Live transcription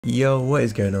Yo, what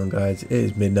is going on, guys? It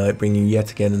is Midnight, bringing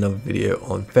yet again another video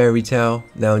on Fairy Tail.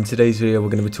 Now in today's video we're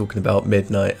going to be talking about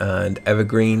Midnight and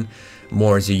Evergreen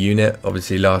more as a unit.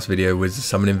 Obviously last video was a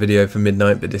summoning video for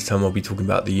Midnight, but this time I'll be talking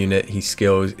about the unit, his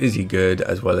skills, is he good,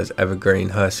 as well as Evergreen,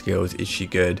 her skills, is she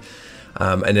good.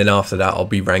 And then after that I'll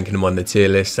be ranking them on the tier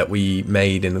list that we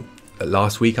made in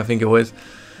last week, I think it was.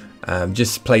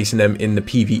 Just placing them in the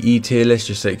PvE tier list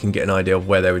just so you can get an idea of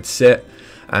where they would sit.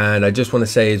 And I just want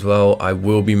to say as well, I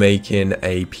will be making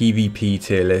a PvP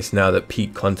tier list now that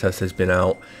Peak Contest has been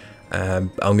out.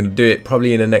 I'm going to do it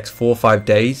probably in the next 4 or 5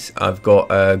 days. I've got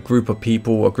a group of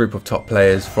people, a group of top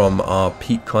players from our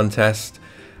Peak Contest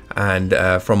and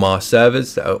from our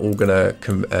servers that are all going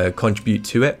to contribute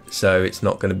to it. So it's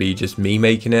not going to be just me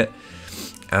making it.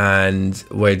 And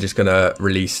we're just going to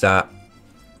release that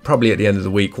probably at the end of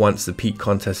the week once the Peak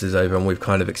Contest is over and we've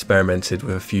kind of experimented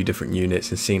with a few different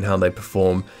units and seen how they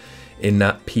perform in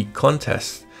that Peak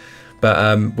Contest.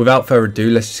 But without further ado,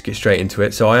 let's just get straight into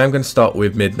it. So I am going to start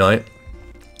with Midnight,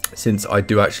 since I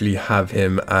do actually have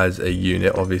him as a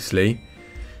unit, obviously.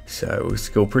 So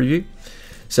skill preview.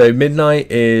 So Midnight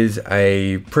is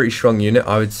a pretty strong unit,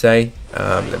 I would say.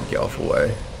 Let me get off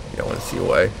away. You don't want to see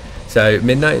away. So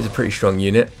Midnight is a pretty strong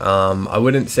unit. I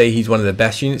wouldn't say he's one of the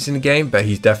best units in the game, but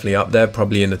he's definitely up there,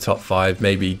 probably in the top 5,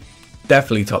 maybe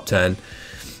definitely top 10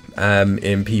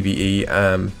 in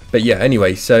PvE. But yeah,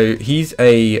 anyway, so he's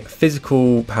a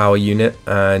physical power unit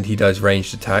and he does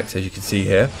ranged attacks, as you can see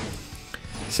here.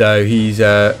 So he's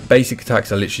basic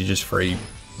attacks are literally just free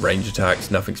range attacks,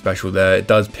 nothing special there. It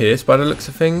does pierce by the looks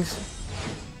of things,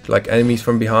 like enemies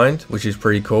from behind, which is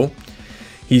pretty cool.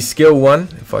 He's skill 1,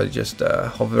 if I just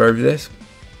hover over this,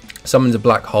 summons a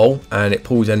black hole and it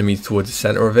pulls enemies towards the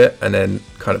center of it and then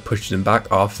kind of pushes them back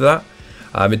after that.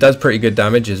 It does pretty good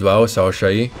damage as well, so I'll show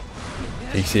you. You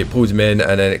can see it pulls them in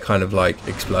and then it kind of like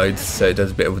explodes, so it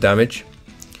does a bit of damage.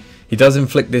 He does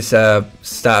inflict this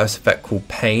status effect called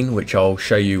Pain, which I'll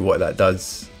show you what that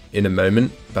does in a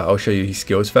moment, but I'll show you his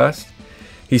skills first.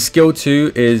 His skill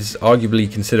 2 is arguably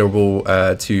considerable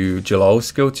to Jalal's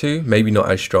skill 2, maybe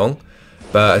not as strong.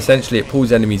 But essentially it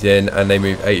pulls enemies in and they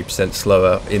move 80%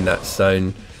 slower in that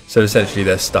zone. So essentially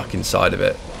they're stuck inside of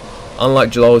it.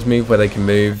 Unlike Jalal's move where they can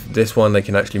move, this one they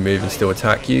can actually move and still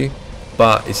attack you.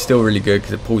 But it's still really good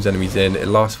because it pulls enemies in, it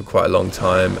lasts for quite a long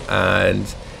time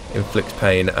and inflicts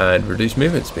pain and reduced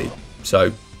movement speed.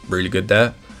 So really good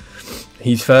there.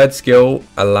 His third skill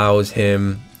allows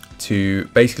him to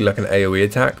basically like an AoE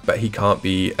attack, but he can't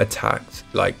be attacked.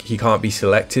 Like he can't be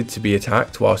selected to be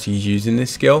attacked whilst he's using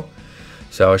this skill.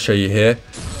 So I'll show you here.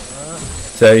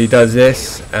 So he does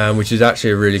this, which is actually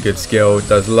a really good skill. It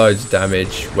does loads of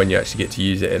damage when you actually get to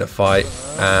use it in a fight,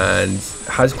 and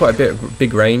has quite a bit of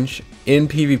big range. In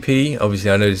PvP,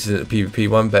 obviously I know this isn't a PvP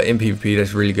one, but in PvP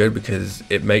that's really good because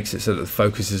it makes it so that the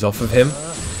focus is off of him.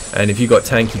 And if you've got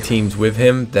tanky teams with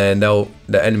him, then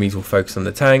the enemies will focus on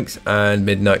the tanks and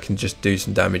Midnight can just do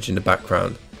some damage in the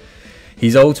background.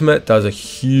 His ultimate does a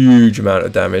huge amount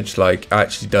of damage, like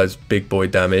actually does big boy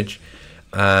damage.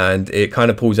 And it kind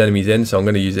of pulls enemies in, so I'm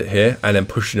going to use it here and then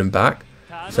pushing them back.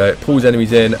 So it pulls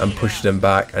enemies in and pushes them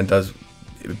back and does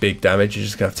big damage. You're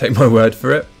just going to have to take my word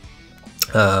for it.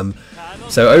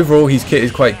 So overall his kit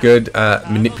is quite good at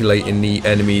manipulating the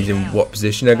enemies in what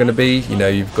position they're going to be. You know,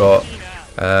 you've got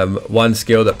one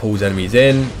skill that pulls enemies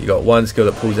in, you got one skill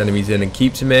that pulls enemies in and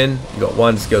keeps them in, you got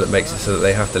one skill that makes it so that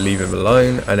they have to leave him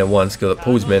alone, and then one skill that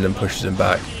pulls them in and pushes them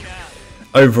back.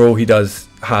 Overall he does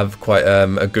have quite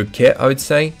a good kit, I would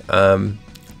say.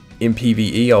 In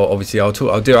PvE,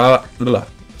 I'll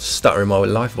stuttering my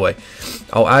life away.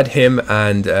 I'll add him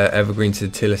and Evergreen to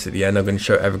the tier list at the end. I'm going to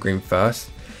show Evergreen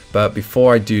first, but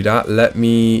before I do that,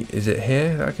 is it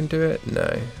here that I can do it?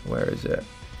 No, where is it?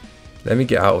 Let me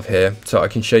get out of here so I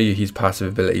can show you his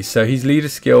passive abilities. So his leader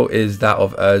skill is that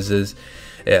of Urza's.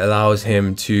 It allows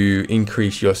him to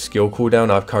increase your skill cooldown.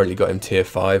 I've currently got him tier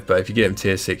 5, but if you get him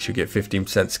tier 6, you get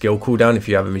 15% skill cooldown if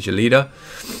you have him as your leader.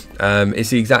 It's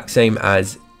the exact same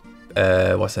as,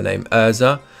 what's her name,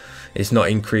 Urza. It's not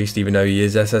increased even though he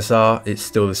is SSR. It's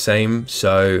still the same.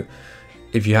 So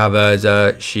if you have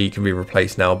Urza, she can be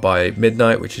replaced now by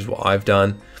Midnight, which is what I've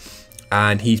done.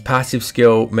 And his passive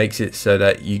skill makes it so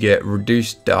that you get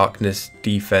reduced darkness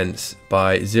defense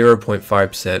by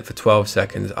 0.5% for 12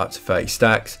 seconds up to 30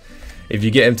 stacks. If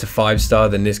you get him to 5-star,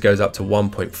 then this goes up to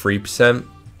 1.3%.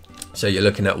 So you're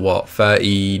looking at what,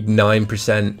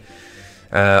 39%,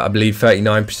 I believe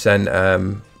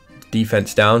 39%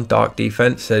 defense down, dark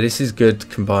defense. So this is good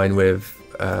combined with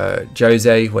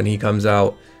Jose when he comes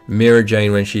out, Mira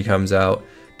Jane when she comes out,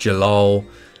 Jalal,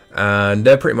 and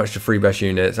they're pretty much the 3 best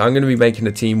units. I'm going to be making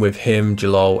a team with him,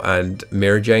 Jalal, and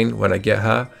Mira Jane when I get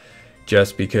her,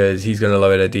 just because he's going to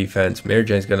lower their defense, Mira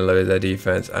Jane's going to lower their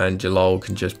defense, and Jalal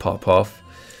can just pop off.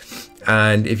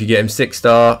 And if you get him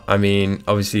 6-star, I mean,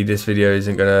 obviously this video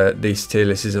isn't going to, this tier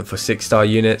list isn't for 6-star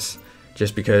units,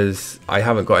 just because I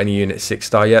haven't got any units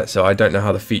 6-star yet, so I don't know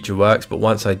how the feature works. But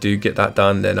once I do get that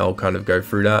done, then I'll kind of go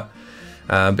through that.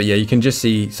 But yeah, you can just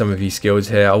see some of these skills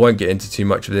here. I won't get into too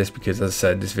much of this because, as I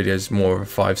said, this video is more of a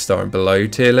 5-star and below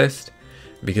tier list,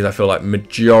 because I feel like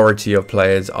majority of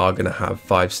players are going to have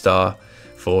 5-star,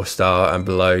 4-star and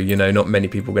below. You know, not many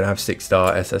people are going to have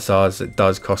 6-star SSRs. It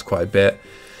does cost quite a bit.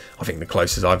 I think the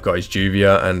closest I've got is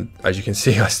Juvia, and as you can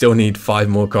see, I still need 5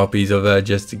 more copies of her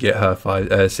just to get her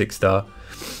 6-star.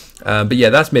 But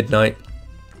yeah, that's Midnight.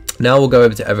 Now we'll go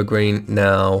over to Evergreen.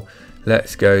 Now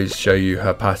let's go show you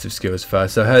her passive skills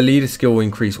first. So her leader skill will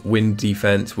increase wind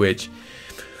defense, which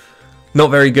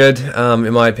not very good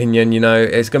in my opinion. You know,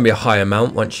 it's going to be a high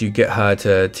amount once you get her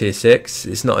to tier 6.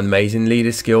 It's not an amazing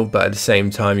leader skill, but at the same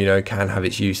time, you know, it can have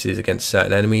its uses against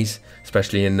certain enemies,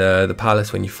 especially in the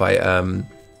palace when you fight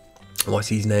what's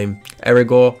his name,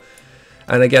 Erigor.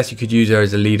 And I guess you could use her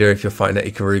as a leader if you're fighting an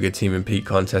Ikaruga team in peak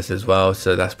contest as well,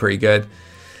 so that's pretty good.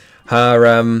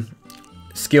 Her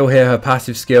skill here, her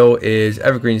passive skill is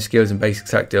Evergreen skills and basic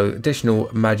attack deal additional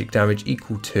magic damage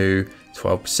equal to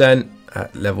 12%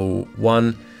 at level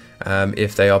 1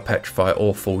 if they are petrified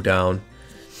or fall down.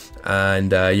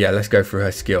 And yeah, let's go through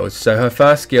her skills. So her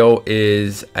first skill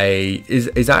is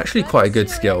actually quite a good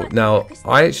skill. Now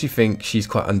I actually think she's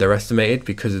quite underestimated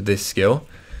because of this skill.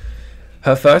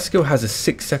 Her first skill has a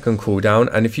 6-second cooldown,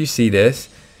 and if you see this,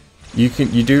 you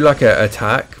do like an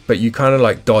attack, but you kind of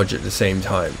like dodge at the same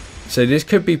time. So this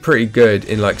could be pretty good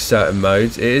in like certain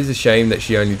modes. It is a shame that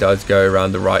she only does go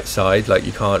around the right side, like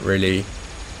you can't really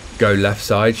go left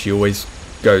side. She always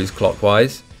goes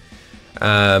clockwise.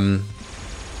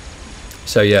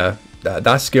 So yeah,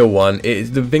 that's skill 1.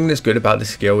 The thing that's good about the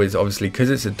skill is obviously because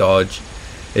it's a dodge,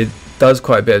 it does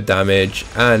quite a bit of damage,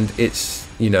 and it's,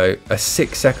 you know, a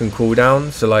 6-second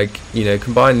cooldown. So like, you know,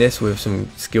 combine this with some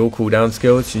skill cooldown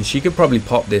skills, and she could probably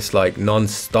pop this like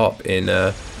non-stop in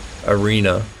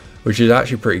arena, which is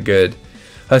actually pretty good.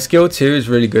 Her skill 2 is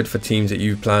really good for teams that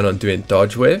you plan on doing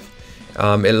dodge with.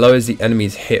 It lowers the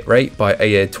enemy's hit rate by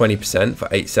 20% for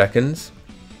 8 seconds.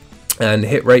 And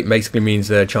hit rate basically means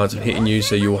the chance of hitting you,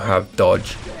 so you'll have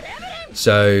dodge.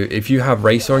 So if you have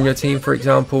Racer on your team, for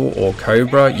example, or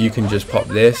Cobra, you can just pop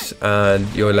this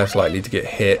and you're less likely to get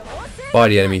hit by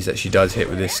the enemies that she does hit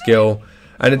with this skill.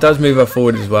 And it does move her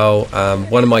forward as well.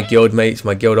 One of my guild mates,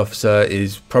 my guild officer,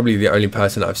 is probably the only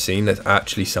person that I've seen that's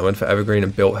actually summoned for Evergreen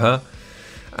and built her.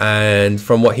 And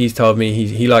from what he's told me,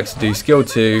 he likes to do skill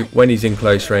 2 when he's in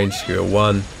close range, skill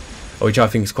 1. Which I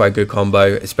think is quite a good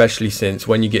combo, especially since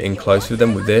when you get in close with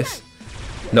them with this,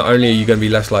 not only are you going to be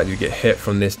less likely to get hit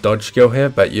from this dodge skill here,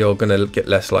 but you're going to get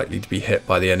less likely to be hit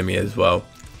by the enemy as well.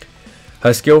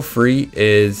 Her skill 3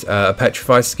 is a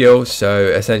petrify skill, so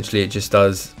essentially it just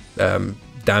does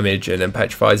damage and then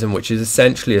petrifies them, which is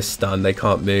essentially a stun. They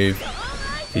can't move.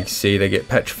 You can see they get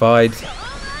petrified,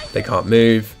 they can't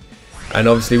move, and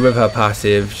obviously with her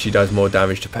passive she does more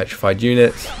damage to petrified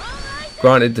units.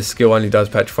 Granted, the skill only does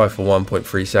petrify for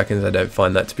 1.3 seconds. I don't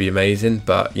find that to be amazing,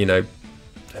 but you know,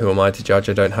 who am I to judge?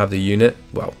 I don't have the unit,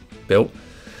 well, built.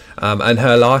 And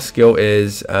her last skill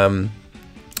is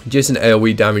just an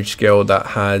AoE damage skill that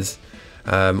has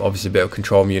obviously a bit of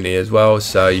control immunity as well.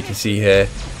 So you can see here,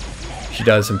 she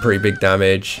does some pretty big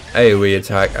damage, AoE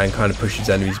attack, and kind of pushes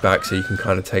enemies back, so you can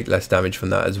kind of take less damage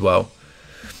from that as well.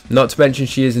 Not to mention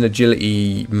she is an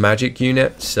agility magic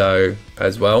unit, so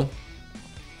as well.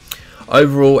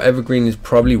 Overall, Evergreen is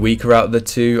probably weaker out of the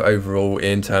two overall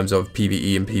in terms of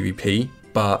PvE and PvP,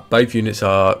 but both units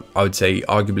are, I would say,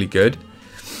 arguably good.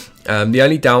 The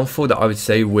only downfall that I would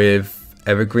say with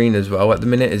Evergreen as well at the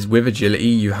minute is with agility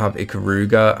you have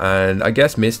Ikaruga, and I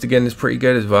guess Mistigan is pretty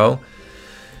good as well.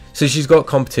 So she's got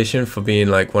competition for being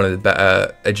like one of the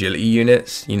better agility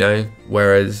units, you know,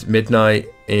 whereas Midnight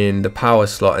in the power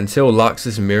slot, until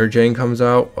Luxus and Mira Jane comes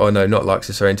out, or no, not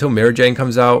Luxus, sorry, until Mira Jane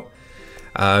comes out,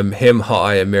 him, Hot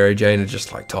Eye, and Mira Jane are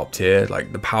just like top tier.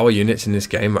 Like the power units in this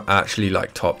game are actually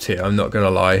like top tier, I'm not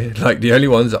gonna lie. Like the only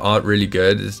ones that aren't really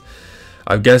good is,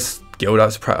 I guess,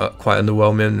 Guildup's quite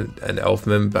underwhelming, and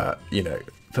Elfman, but you know,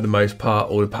 for the most part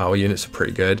all the power units are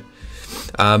pretty good.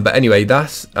 But anyway,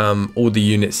 that's all the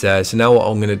units there. So now what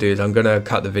I'm going to do is I'm going to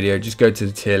cut the video, just go to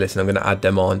the tier list, and I'm going to add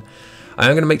them on. I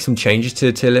am going to make some changes to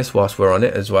the tier list whilst we're on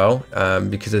it as well,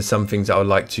 because there's some things that I would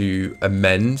like to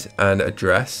amend and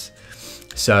address.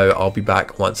 So I'll be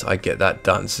back once I get that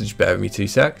done, so just bear with me 2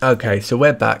 secs. Okay, so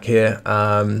we're back here.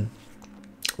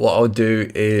 What I'll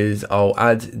do is I'll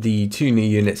add the 2 new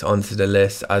units onto the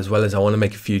list, as well as I want to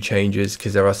make a few changes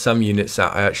because there are some units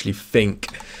that I actually think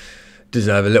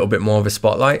deserve a little bit more of a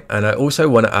spotlight. And I also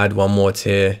want to add one more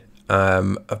tier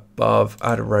above,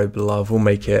 add a row below. We'll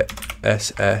make it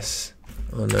SS.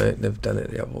 Oh no, they've done it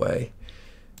the other way.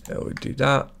 We'll do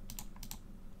that.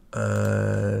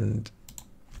 And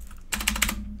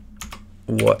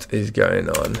what is going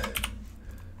on?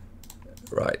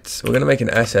 Right, so we're going to make an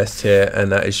SS tier,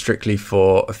 and that is strictly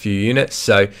for a few units.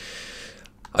 So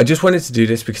I just wanted to do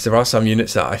this because there are some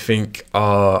units that I think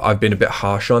I've been a bit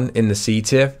harsh on in the C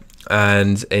tier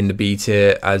and in the B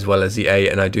tier as well as the A,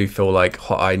 and I do feel like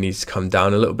Hot Eye needs to come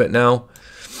down a little bit now.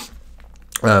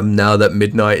 Now that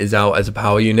Midnight is out as a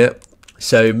power unit.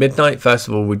 So Midnight, first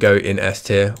of all, would go in S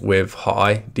tier with Hot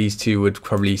Eye. These two would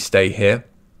probably stay here.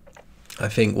 I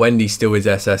think Wendy still is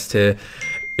SS tier.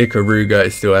 Ikaruga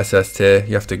is still SS tier.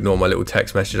 You have to ignore my little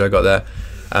text message I got there.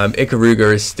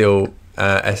 Ikaruga is still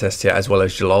SS tier, as well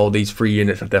as Jalal. These 3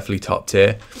 units are definitely top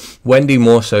tier. Wendy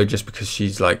more so just because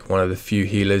she's like one of the few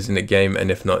healers in the game,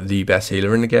 and if not the best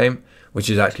healer in the game, which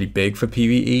is actually big for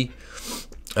PvE.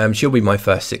 She'll be my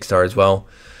first 6-star as well.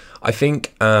 I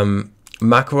think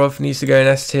Makarov needs to go in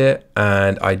S tier,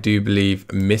 and I do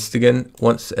believe Mistigan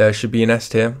should be in S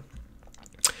tier.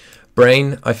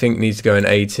 Brain, I think, needs to go in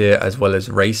A tier, as well as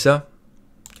Racer.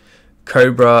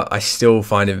 Cobra, I still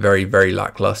find him very, very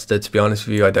lackluster. To be honest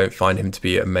with you, I don't find him to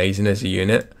be amazing as a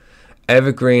unit.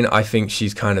 Evergreen, I think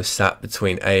she's kind of sat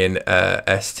between A and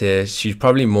S tier. She's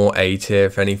probably more A tier,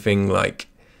 if anything, like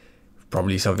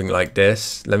probably something like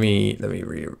this. Let me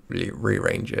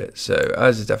rearrange it. So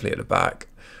as is definitely at the back.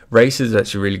 Racer is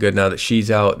actually really good now that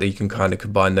she's out. That you can kind of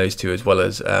combine those two, as well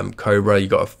as Cobra. You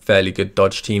got a fairly good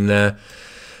dodge team there.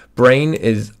 Brain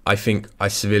is, I think I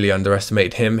severely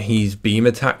underestimated him. His beam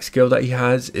attack skill that he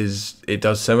has it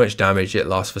does so much damage, it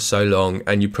lasts for so long,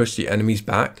 and you push the enemies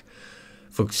back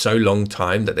for so long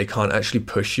time that they can't actually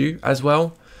push you as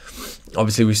well.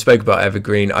 Obviously, we spoke about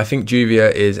Evergreen. I think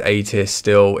Juvia is A tier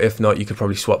still. If not, you could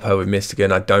probably swap her with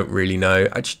Mistigan. I don't really know.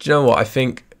 Actually, do you know what? I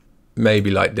think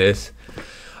maybe like this.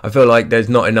 I feel like there's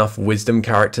not enough wisdom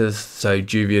characters, so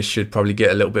Juvia should probably get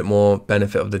a little bit more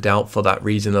benefit of the doubt for that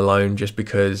reason alone, just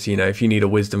because, you know, if you need a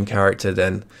wisdom character,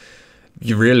 then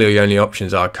your only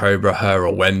options are Cobra, her,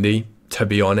 or Wendy, to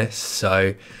be honest.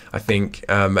 So I think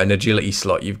an agility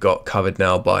slot you've got covered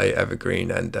now by Evergreen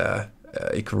and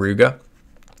Ikaruga.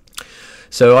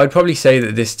 So I'd probably say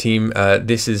that this team,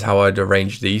 this is how I'd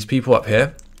arrange these people up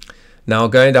here. Now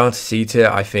going down to C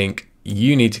tier, I think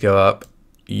you need to go up,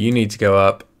 you need to go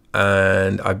up,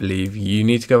 and I believe you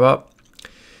need to go up.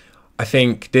 I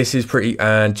think this is pretty,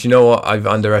 and do you know what? I've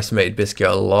underestimated Biscuit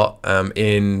a lot.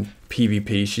 In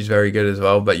PvP, she's very good as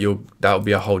well, but that will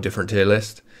be a whole different tier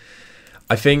list.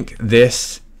 I think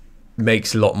this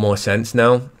makes a lot more sense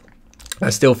now.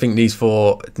 I still think these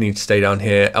 4 need to stay down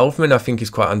here. Elfman, I think, is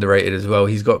quite underrated as well.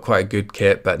 He's got quite a good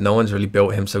kit, but no one's really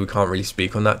built him, so we can't really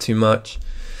speak on that too much.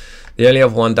 The only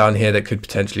other one down here that could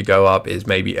potentially go up is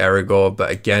maybe Erigor, but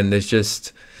again, there's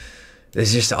just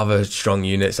other strong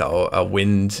units that are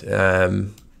wind.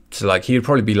 So like he would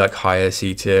probably be like higher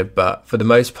C tier, but for the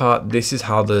most part, this is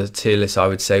how the tier list I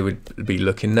would say would be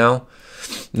looking now.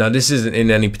 Now this isn't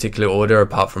in any particular order,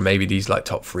 apart from maybe these like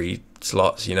top 3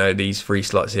 slots. You know, these 3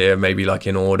 slots here, maybe like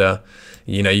in order.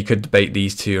 You know, you could debate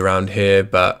these 2 around here,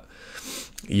 but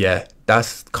yeah,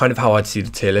 that's kind of how I'd see the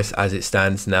tier list as it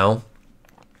stands now.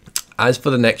 As for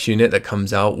the next unit that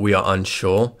comes out, we are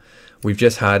unsure. We've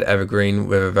just had Evergreen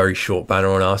with a very short banner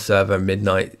on our server.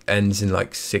 Midnight ends in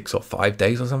like 6 or 5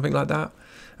 days or something like that.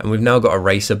 And we've now got a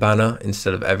Racer banner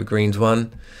instead of Evergreen's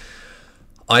one.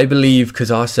 I believe because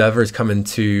our server is coming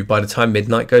to, by the time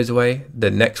Midnight goes away,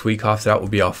 the next week after that will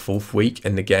be our 4th week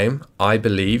in the game. I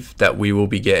believe that we will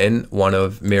be getting one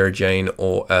of Mira Jane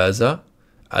or Urza,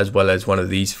 as well as one of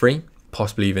these 3.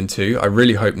 Possibly even 2. I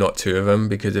really hope not 2 of them,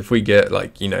 because if we get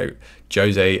like, you know,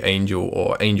 Jose, Angel,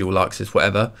 or Angel Luxus,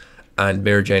 whatever, and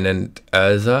Mira Jane and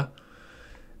Urza,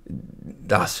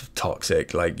 that's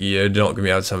toxic. Like, you're not going to be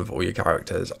able to summon for all your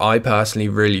characters. I personally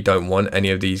really don't want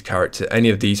any of these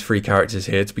 3 characters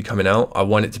here to be coming out. I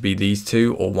want it to be these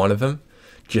 2 or one of them,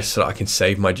 just so that I can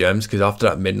save my gems, because after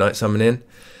that Midnight summoning,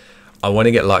 I want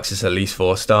to get Luxus at least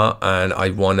 4-star, and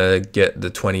I want to get the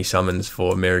 20 summons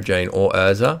for Mira Jane or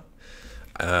Urza.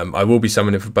 I will be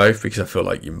summoning for both because I feel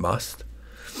like you must.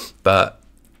 But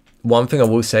one thing I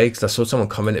will say, because I saw someone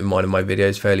comment in one of my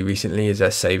videos fairly recently, is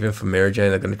they're saving for Mira Jane.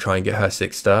 They're going to try and get her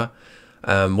 6-star.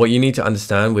 What you need to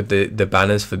understand with the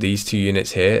banners for these two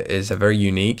units here is they're very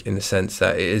unique in the sense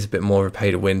that it is a bit more of a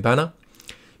pay to win banner.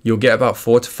 You'll get about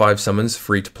 4 to 5 summons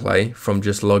free to play from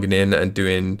just logging in and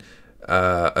doing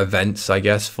events, I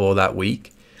guess, for that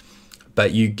week.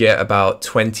 But you get about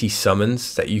 20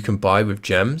 summons that you can buy with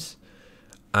gems,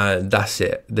 and that's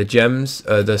it. The gems,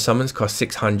 the summons cost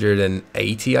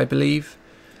 680, I believe.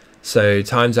 So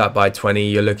times that by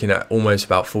 20, you're looking at almost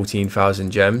about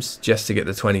 14,000 gems just to get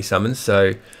the 20 summons.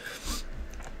 So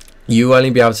you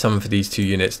only be able to summon for these two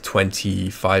units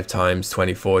 25 times,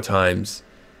 24 times,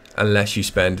 unless you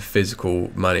spend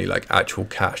physical money, like actual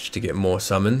cash, to get more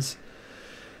summons.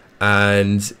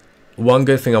 And one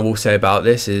good thing I will say about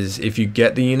this is if you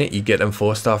get the unit, you get them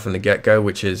 4-star from the get-go,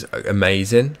 which is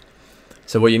amazing.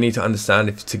 So what you need to understand,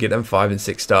 if to get them 5 and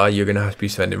 6-star, you're going to have to be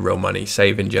spending real money.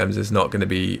 Saving gems is not going to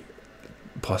be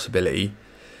a possibility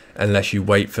unless you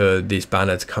wait for this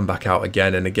banner to come back out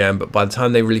again and again. But by the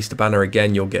time they release the banner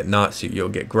again, you'll get Natsu, you'll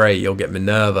get Grey, you'll get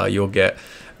Minerva, you'll get,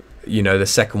 you know, the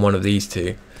second one of these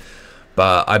two.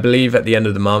 But I believe at the end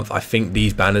of the month, I think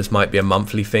these banners might be a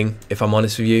monthly thing. If I'm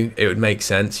honest with you, it would make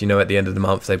sense. You know, at the end of the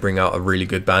month, they bring out a really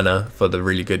good banner for the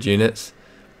really good units.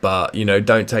 But, you know,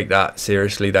 don't take that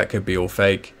seriously. That could be all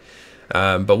fake.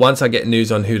 But once I get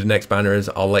news on who the next banner is,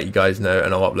 I'll let you guys know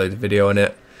and I'll upload a video on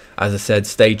it. As I said,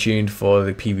 stay tuned for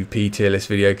the PvP tier list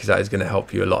video because that is going to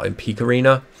help you a lot in Peak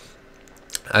Arena.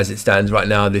 As it stands right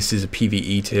now, this is a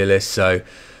PvE tier list. So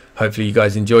hopefully you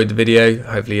guys enjoyed the video.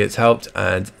 Hopefully it's helped,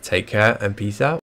 and take care and peace out.